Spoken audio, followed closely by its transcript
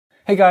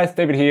Hey guys,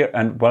 David here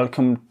and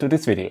welcome to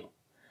this video.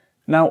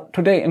 Now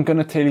today I'm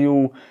gonna tell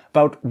you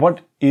about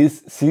what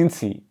is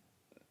CNC.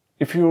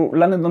 If you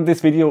landed on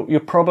this video, you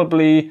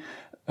probably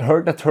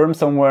heard the term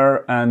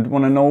somewhere and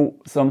want to know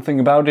something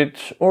about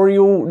it, or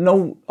you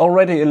know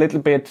already a little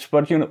bit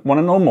but you want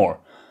to know more.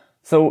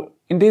 So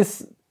in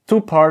this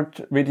two-part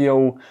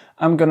video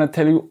I'm gonna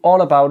tell you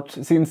all about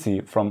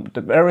CNC from the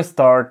very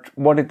start,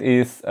 what it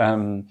is,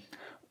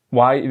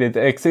 why it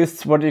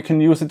exists, what you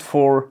can use it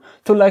for,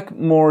 to like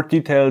more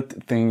detailed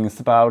things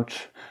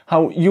about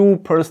how you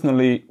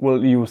personally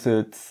will use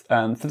it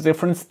and the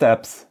different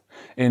steps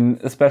in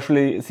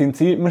especially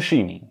CNC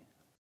machining.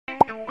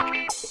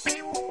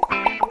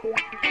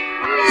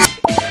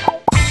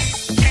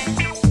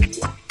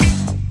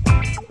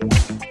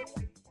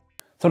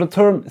 So the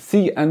term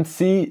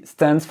CNC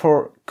stands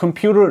for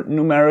Computer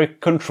Numeric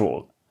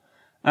Control.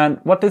 And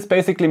what this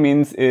basically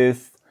means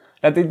is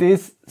that it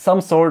is some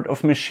sort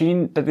of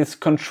machine that is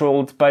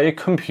controlled by a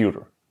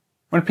computer.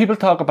 When people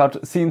talk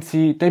about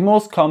CNC, they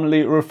most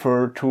commonly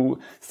refer to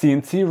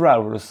CNC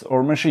routers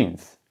or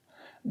machines.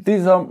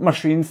 These are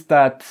machines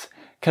that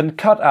can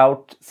cut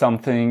out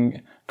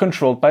something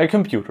controlled by a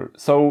computer.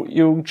 So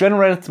you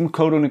generate some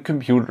code on a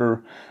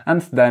computer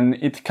and then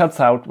it cuts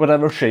out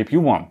whatever shape you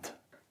want.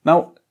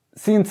 Now,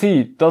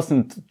 CNC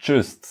doesn't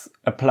just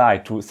apply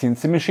to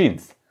CNC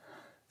machines.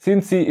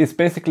 CNC is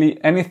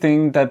basically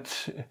anything that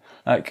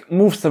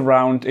moves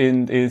around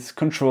and is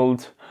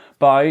controlled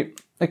by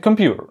a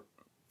computer.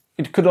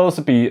 It could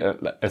also be a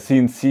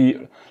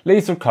CNC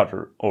laser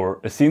cutter or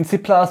a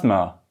CNC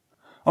plasma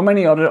or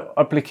many other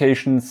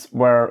applications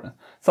where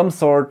some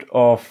sort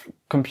of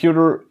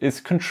computer is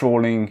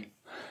controlling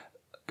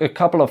a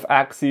couple of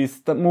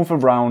axes that move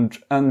around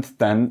and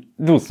then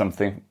do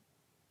something.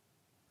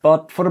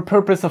 But for the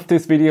purpose of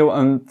this video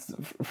and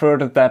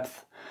further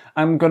depth,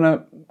 I'm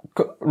gonna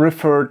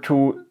refer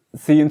to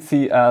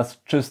CNC as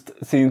just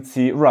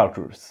CNC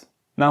routers.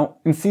 Now,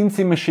 in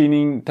CNC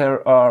machining,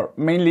 there are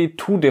mainly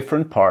two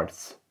different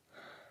parts,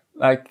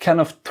 like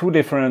kind of two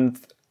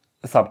different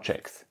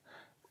subjects.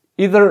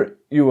 Either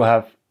you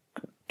have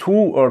 2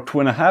 or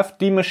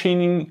 2.5D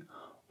machining,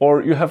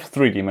 or you have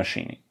 3D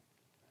machining.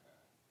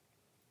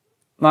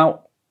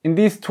 Now, in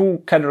these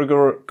two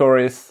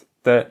categories,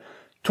 the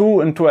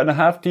 2 and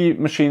 2.5D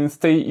machines,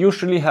 they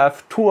usually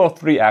have 2 or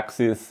 3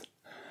 axes,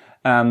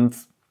 and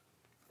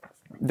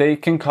they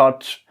can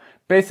cut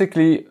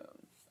basically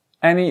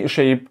any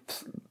shape,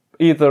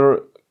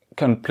 either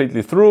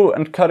completely through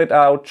and cut it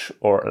out,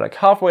 or like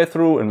halfway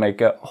through and make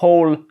a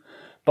hole,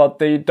 but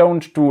they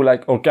don't do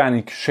like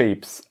organic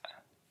shapes.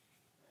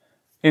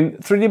 In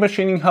 3D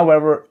machining,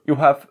 however, you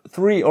have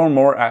 3 or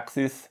more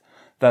axes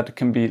that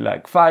can be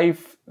like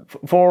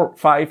 4,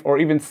 5 or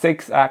even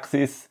 6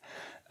 axes,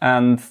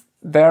 and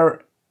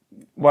there,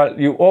 while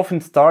you often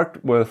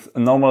start with a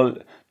normal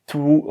 2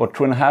 or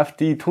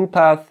 2.5D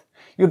toolpath,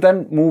 you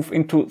then move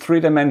into 3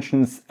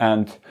 dimensions,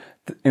 and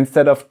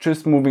instead of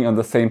just moving on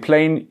the same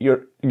plane,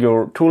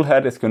 your tool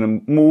head is going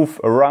to move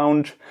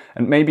around,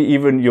 and maybe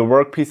even your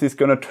workpiece is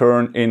going to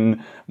turn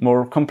in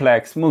more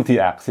complex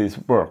multi-axis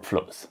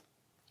workflows.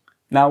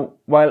 Now,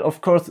 while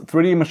of course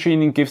 3D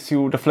machining gives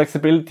you the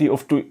flexibility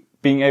of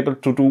being able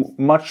to do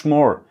much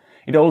more,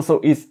 it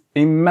also is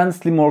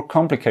immensely more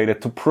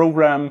complicated to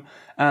program,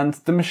 and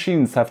the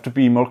machines have to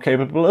be more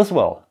capable as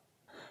well.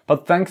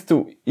 But thanks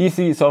to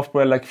easy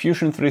software like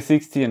Fusion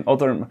 360 and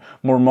other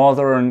more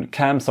modern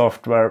CAM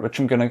software, which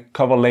I'm gonna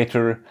cover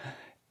later,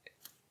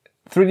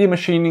 3D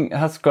machining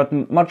has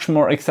gotten much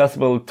more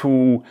accessible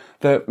to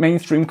the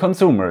mainstream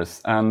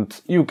consumers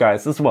and you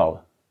guys as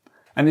well.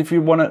 And if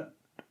you wanna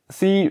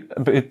see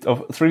a bit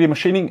of 3D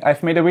machining,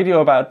 I've made a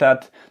video about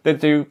that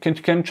you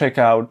can check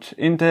out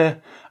in the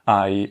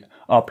eye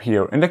up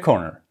here in the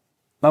corner.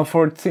 Now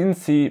for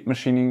CNC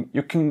machining,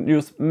 you can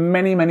use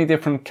many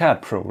different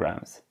CAD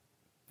programs.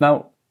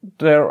 Now,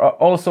 there are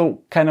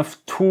also kind of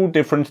 2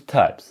 different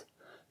types.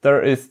 There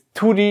is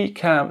 2D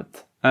CAD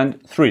and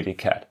 3D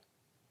CAD.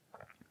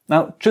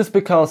 Now, just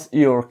because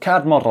your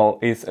CAD model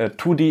is a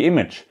 2D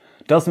image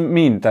doesn't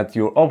mean that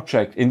your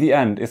object in the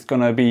end is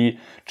gonna be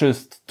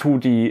just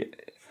 2D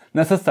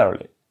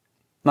necessarily.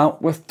 Now,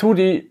 with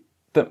 2D,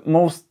 the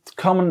most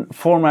common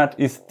format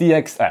is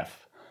DXF.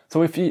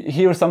 So if you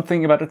hear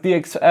something about a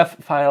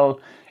DXF file,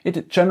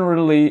 it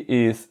generally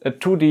is a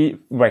 2D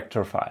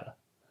vector file.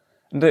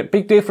 The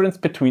big difference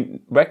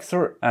between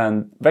vector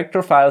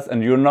files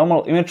and your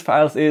normal image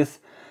files is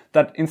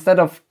that instead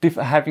of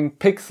having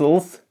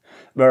pixels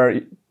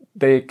where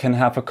they can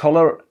have a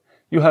color,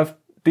 you have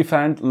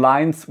defined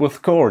lines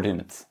with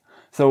coordinates.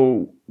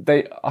 So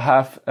they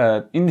have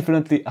an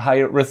infinitely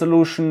higher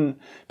resolution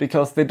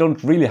because they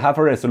don't really have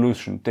a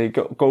resolution. They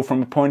go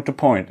from point to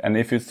point, and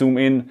if you zoom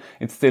in,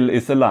 it still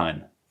is a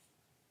line.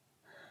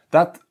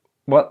 That's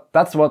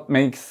what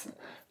makes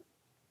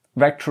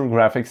vector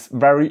graphics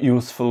very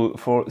useful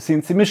for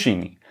CNC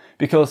machining,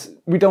 because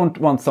we don't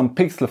want some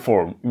pixel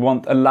form. We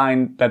want a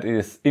line that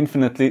is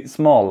infinitely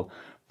small,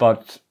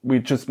 but we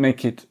just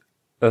make it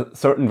a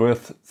certain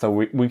width so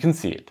we can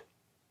see it.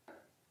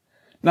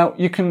 Now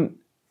you can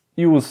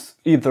use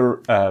either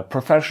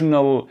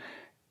professional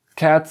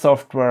CAD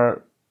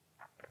software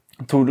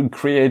to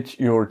create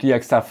your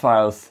DXF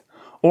files,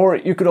 or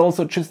you could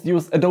also just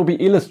use Adobe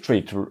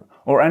Illustrator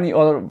or any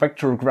other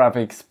vector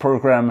graphics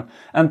program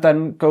and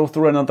then go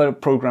through another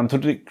program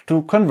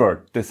to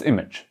convert this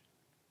image.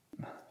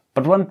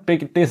 But one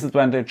big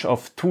disadvantage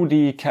of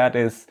 2D CAD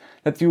is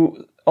that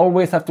you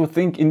always have to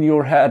think in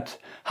your head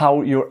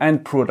how your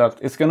end product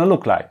is gonna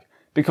look like.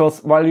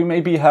 Because while you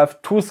maybe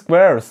have two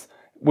squares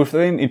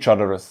within each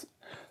other,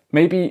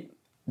 maybe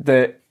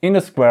the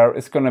inner square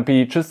is gonna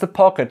be just a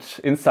pocket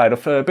inside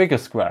of a bigger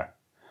square.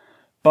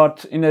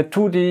 But in a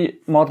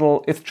 2D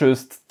model, it's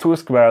just two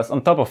squares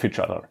on top of each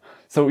other.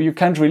 So you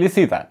can't really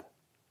see that.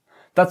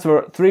 That's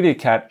where 3D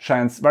CAD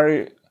shines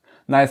very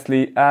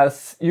nicely,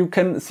 as you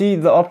can see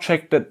the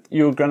object that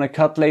you're gonna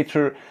cut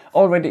later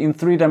already in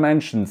 3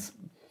 dimensions.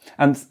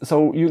 And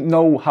so you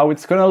know how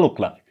it's gonna look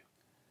like.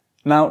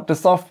 Now, the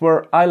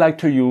software I like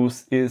to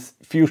use is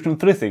Fusion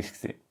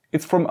 360.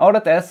 It's from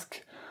Autodesk,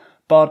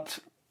 but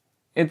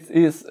it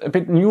is a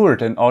bit newer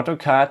than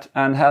AutoCAD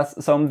and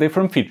has some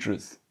different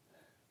features.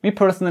 Me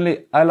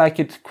personally, I like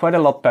it quite a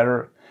lot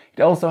better.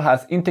 It also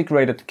has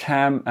integrated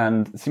CAM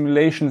and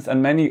simulations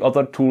and many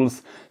other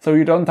tools, so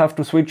you don't have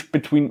to switch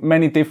between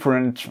many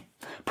different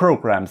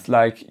programs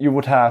like you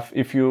would have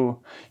if you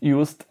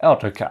used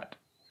AutoCAD.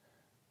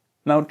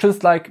 Now,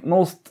 just like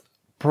most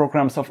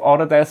programs of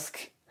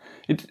Autodesk,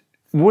 it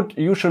would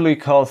usually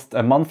cost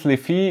a monthly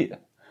fee,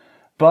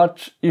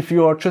 but if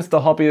you are just a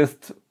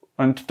hobbyist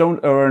and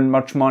don't earn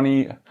much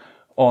money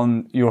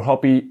on your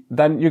hobby,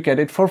 then you get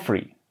it for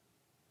free.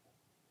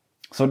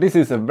 So this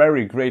is a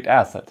very great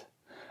asset,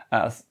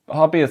 as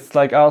hobbyists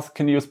like us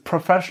can use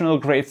professional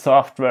grade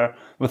software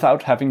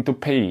without having to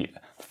pay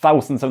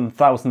thousands and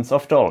thousands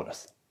of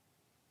dollars.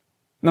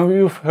 Now,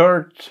 you've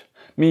heard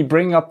me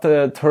bring up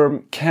the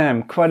term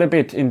CAM quite a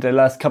bit in the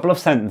last couple of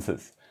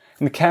sentences.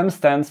 And CAM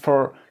stands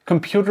for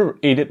Computer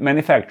Aided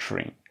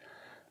Manufacturing.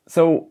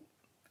 So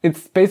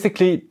it's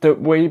basically the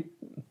way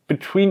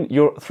between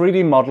your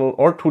 3D model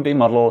or 2D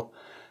model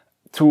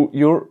to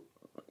your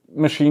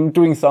machine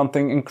doing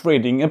something and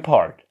creating a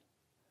part.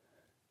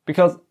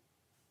 Because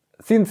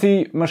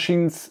CNC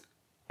machines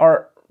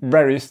are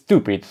very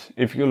stupid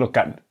if you look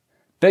at it.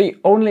 They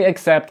only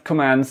accept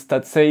commands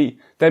that say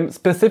the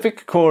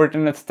specific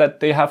coordinates that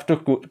they have to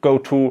go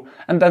to,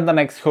 and then the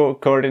next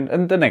coordinate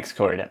and the next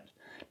coordinate.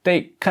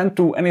 They can't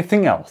do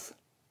anything else.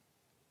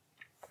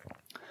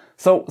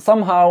 So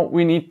somehow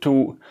we need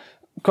to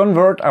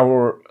convert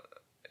our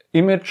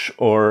image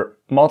or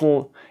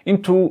model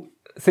into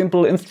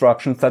simple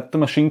instructions that the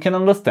machine can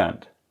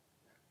understand.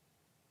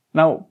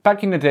 Now,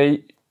 back in the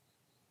day,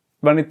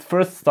 when it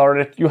first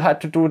started, you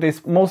had to do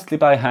this mostly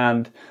by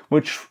hand,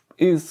 which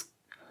is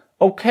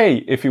okay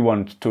if you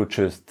want to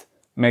just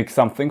make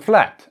something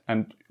flat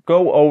and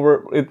go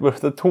over it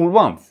with the tool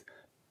once.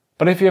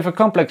 But if you have a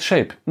complex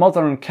shape,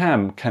 modern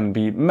CAM can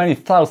be many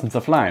thousands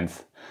of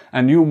lines,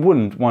 and you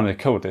wouldn't want to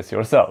code this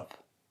yourself.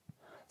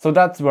 So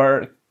that's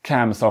where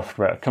CAM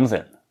software comes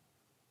in.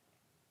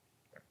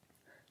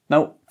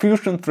 Now,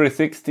 Fusion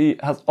 360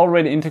 has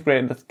already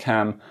integrated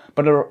CAM,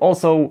 but there are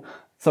also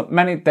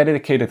many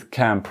dedicated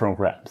CAM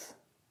programs.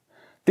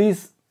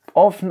 These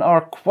often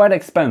are quite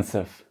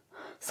expensive,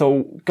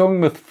 so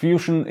going with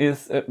Fusion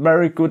is a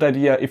very good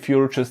idea if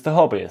you're just a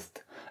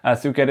hobbyist,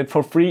 as you get it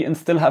for free and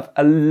still have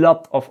a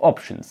lot of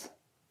options.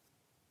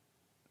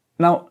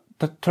 Now,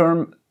 the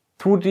term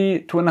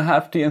 2D,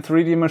 2.5D and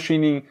 3D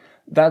machining,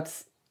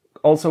 that's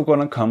also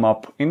gonna come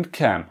up in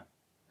CAM,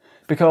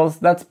 because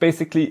that's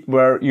basically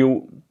where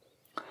you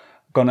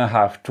gonna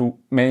have to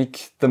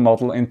make the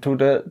model into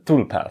the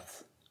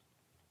toolpaths.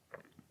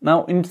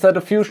 Now, inside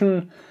of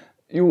Fusion,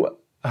 you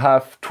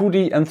have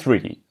 2D and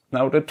 3D.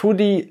 Now, the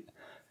 2D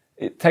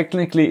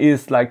technically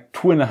is like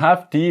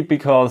 2.5D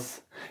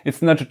because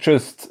it's not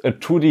just a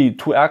 2D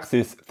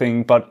 2-axis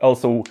thing, but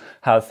also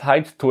has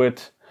height to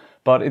it,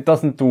 but it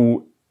doesn't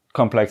do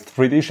complex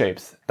 3D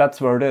shapes.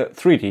 That's where the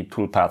 3D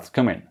toolpaths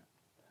come in.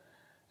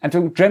 And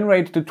to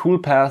generate the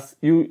toolpaths,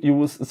 you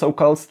use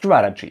so-called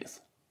strategies.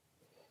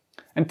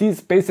 And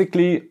these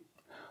basically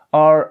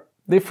are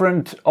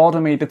different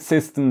automated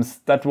systems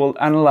that will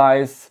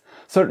analyze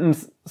certain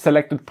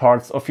selected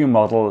parts of your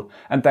model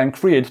and then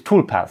create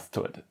toolpaths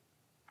to it.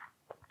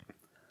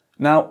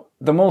 Now,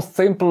 the most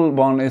simple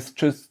one is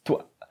just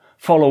to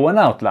follow an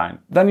outline.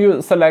 Then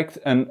you select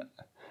an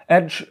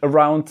edge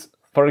around,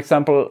 for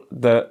example,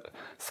 the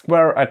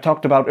square I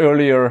talked about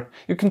earlier.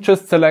 You can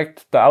just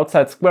select the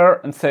outside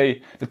square and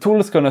say the tool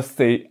is gonna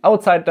stay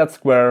outside that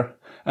square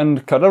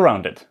and cut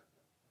around it.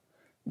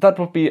 That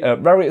would be a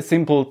very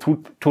simple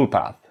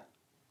toolpath.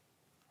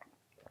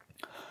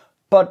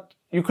 But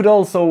you could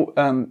also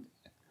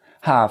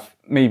have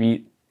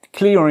maybe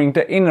clearing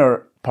the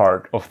inner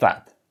part of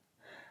that.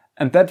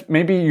 And that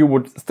maybe you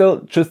would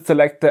still just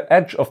select the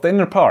edge of the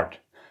inner part,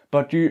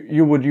 but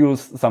you would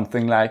use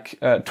something like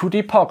a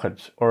 2D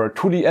pocket or a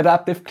 2D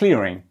adaptive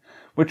clearing,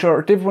 which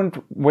are different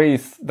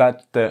ways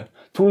that the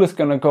tool is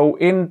going to go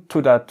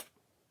into that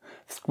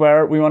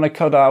square we want to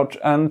cut out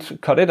and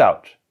cut it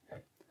out.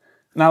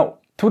 Now,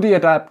 2D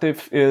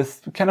adaptive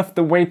is kind of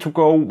the way to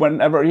go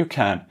whenever you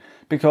can,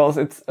 because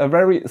it's a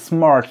very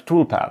smart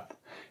toolpath.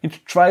 It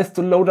tries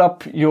to load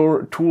up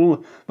your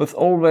tool with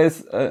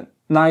always a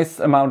nice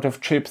amount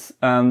of chips,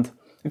 and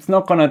it's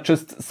not gonna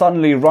just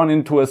suddenly run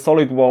into a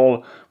solid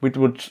wall which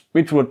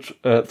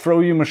would throw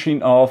your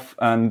machine off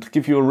and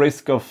give you a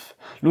risk of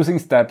losing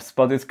steps,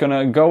 but it's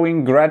gonna go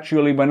in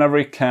gradually whenever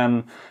it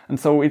can, and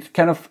so it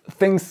kind of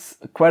thinks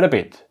quite a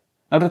bit.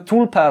 Now the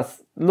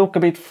toolpaths look a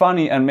bit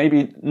funny and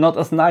maybe not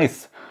as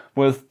nice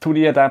with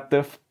 2D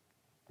adaptive,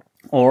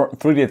 or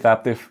 3D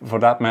adaptive for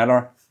that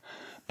matter,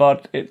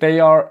 but they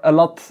are a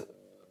lot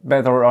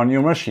better on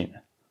your machine.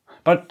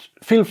 But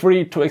feel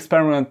free to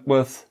experiment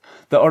with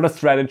the other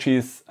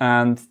strategies,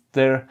 and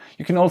there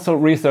you can also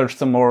research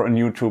some more on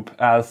YouTube,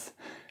 as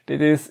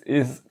it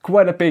is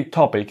quite a big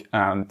topic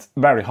and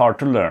very hard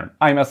to learn.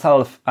 I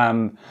myself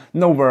am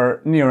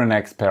nowhere near an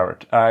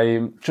expert.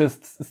 I'm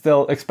just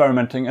still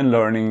experimenting and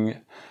learning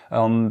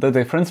on the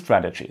different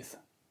strategies.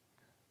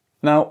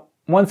 Now,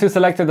 once you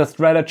selected a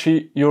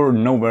strategy, you're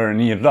nowhere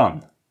near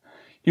done.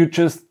 You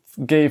just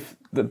gave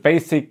the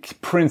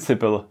basic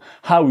principle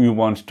how you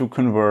want to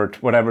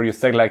convert whatever you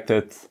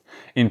selected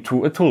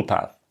into a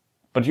toolpath.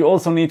 But you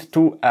also need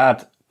to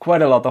add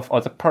quite a lot of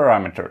other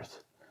parameters.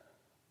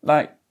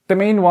 Like, the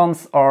main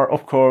ones are,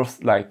 of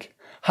course, like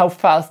how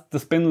fast the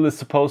spindle is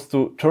supposed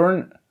to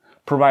turn,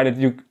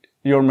 provided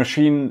your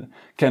machine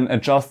can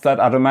adjust that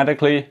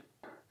automatically,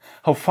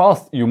 how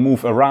fast you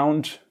move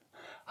around,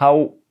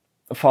 how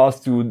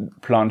fast you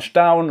plunge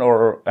down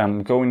or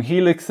go in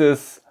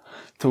helixes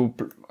to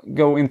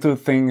go into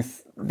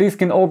things. These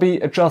can all be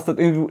adjusted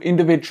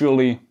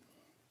individually,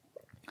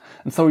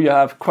 and so you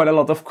have quite a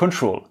lot of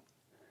control.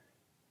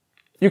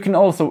 You can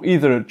also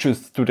either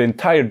just do the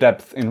entire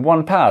depth in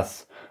one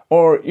pass,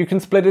 or you can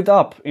split it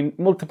up in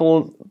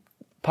multiple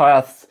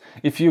paths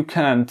if you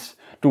can't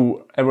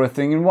do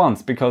everything in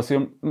once because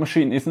your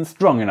machine isn't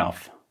strong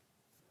enough.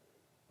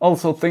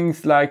 Also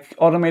things like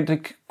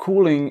automatic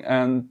cooling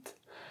and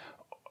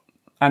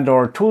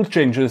or tool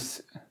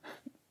changes.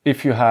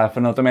 If you have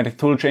an automatic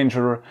tool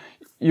changer,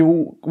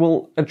 you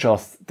will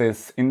adjust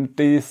this in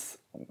these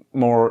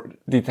more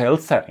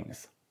detailed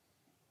settings.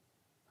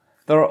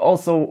 There are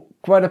also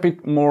quite a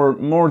bit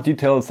more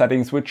detailed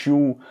settings which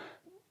you,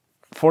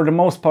 for the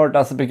most part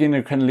as a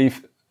beginner, can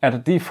leave at a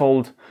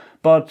default,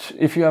 but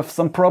if you have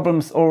some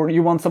problems or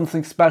you want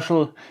something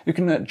special, you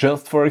can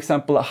adjust, for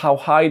example, how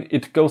high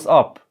it goes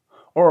up.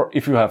 Or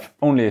if you have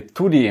only a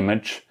 2D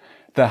image,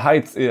 the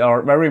heights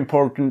are very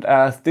important,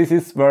 as this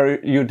is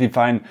where you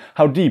define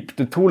how deep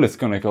the tool is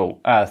gonna go,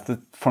 as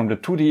from the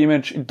 2D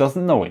image it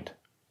doesn't know it.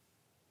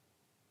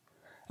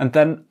 And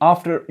then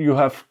after you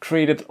have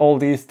created all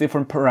these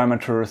different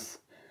parameters,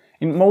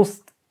 in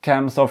most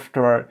CAM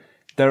software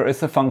there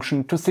is a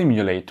function to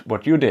simulate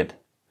what you did.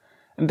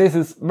 And this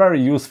is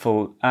very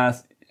useful,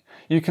 as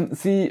you can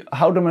see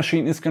how the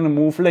machine is going to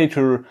move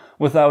later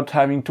without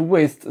having to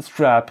waste a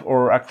strap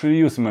or actually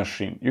use a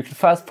machine. You can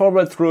fast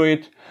forward through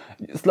it,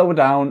 slow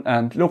down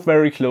and look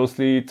very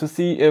closely to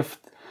see if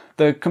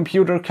the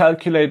computer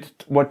calculated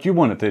what you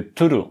wanted it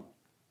to do.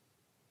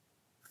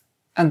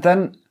 And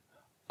then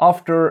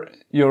after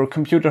your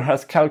computer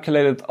has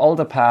calculated all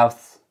the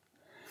paths,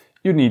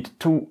 you need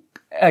to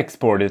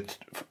export it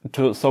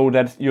so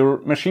that your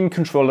machine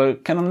controller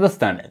can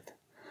understand it.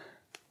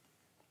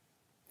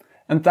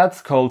 And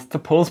that's called the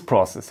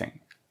post-processing.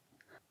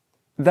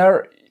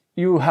 There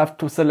you have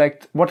to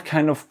select what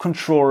kind of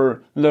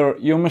controller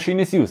your machine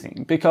is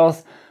using,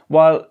 because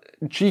while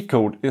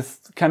G-code is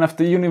kind of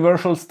the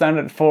universal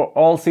standard for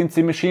all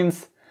CNC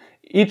machines,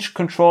 each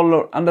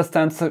controller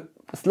understands a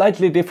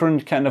slightly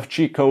different kind of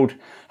G-code,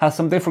 has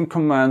some different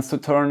commands to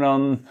turn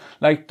on,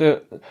 like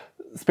the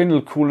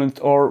spindle coolant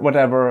or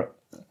whatever.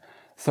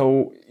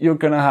 So you're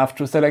gonna have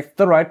to select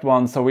the right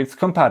one so it's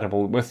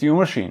compatible with your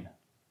machine.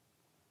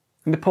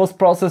 In the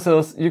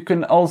post-processors, you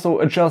can also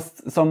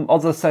adjust some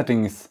other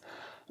settings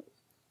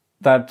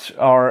that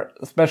are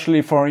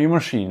especially for your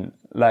machine,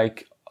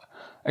 like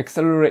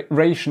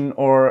acceleration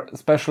or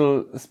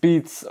special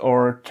speeds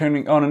or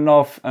turning on and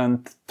off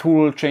and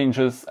tool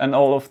changes and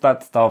all of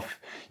that stuff.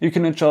 You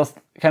can adjust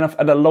kind of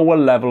at a lower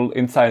level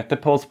inside the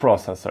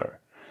post-processor.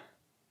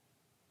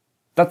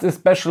 That's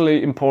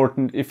especially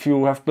important if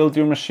you have built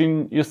your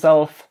machine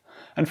yourself.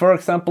 And for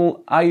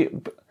example, I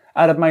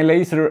added my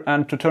laser,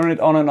 and to turn it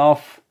on and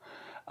off,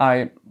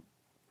 I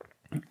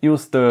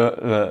used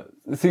the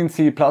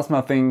CNC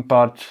plasma thing,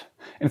 but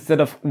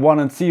instead of 1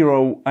 and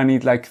 0, I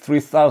need like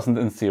 3000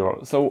 and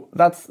 0. So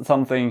that's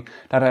something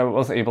that I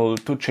was able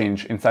to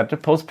change inside the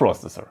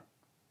post-processor.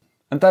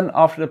 And then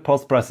after the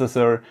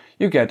post-processor,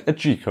 you get a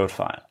G-code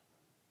file.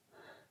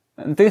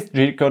 And this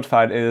G-code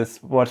file is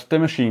what the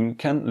machine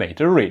can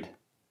later read.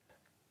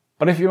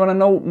 But if you want to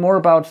know more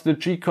about the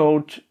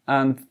G-code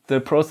and the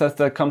process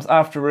that comes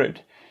after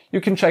it, you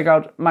can check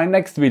out my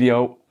next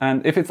video,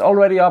 and if it's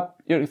already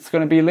up, it's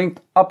going to be linked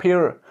up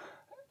here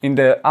in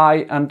the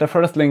I and the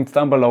first links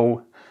down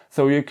below,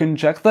 so you can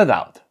check that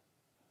out.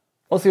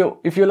 Also,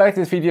 if you like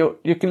this video,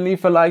 you can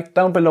leave a like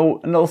down below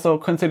and also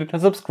consider to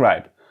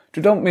subscribe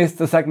to don't miss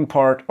the second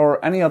part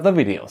or any other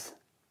videos.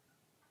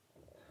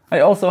 I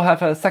also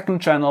have a second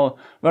channel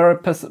where I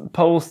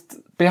post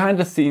behind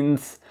the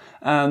scenes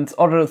and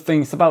other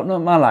things about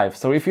my life,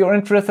 so if you're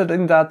interested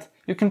in that,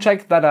 you can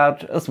check that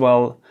out as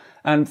well,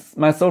 and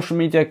my social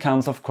media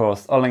accounts of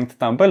course are linked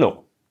down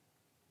below.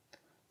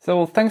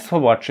 So thanks for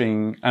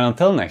watching, and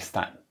until next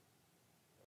time.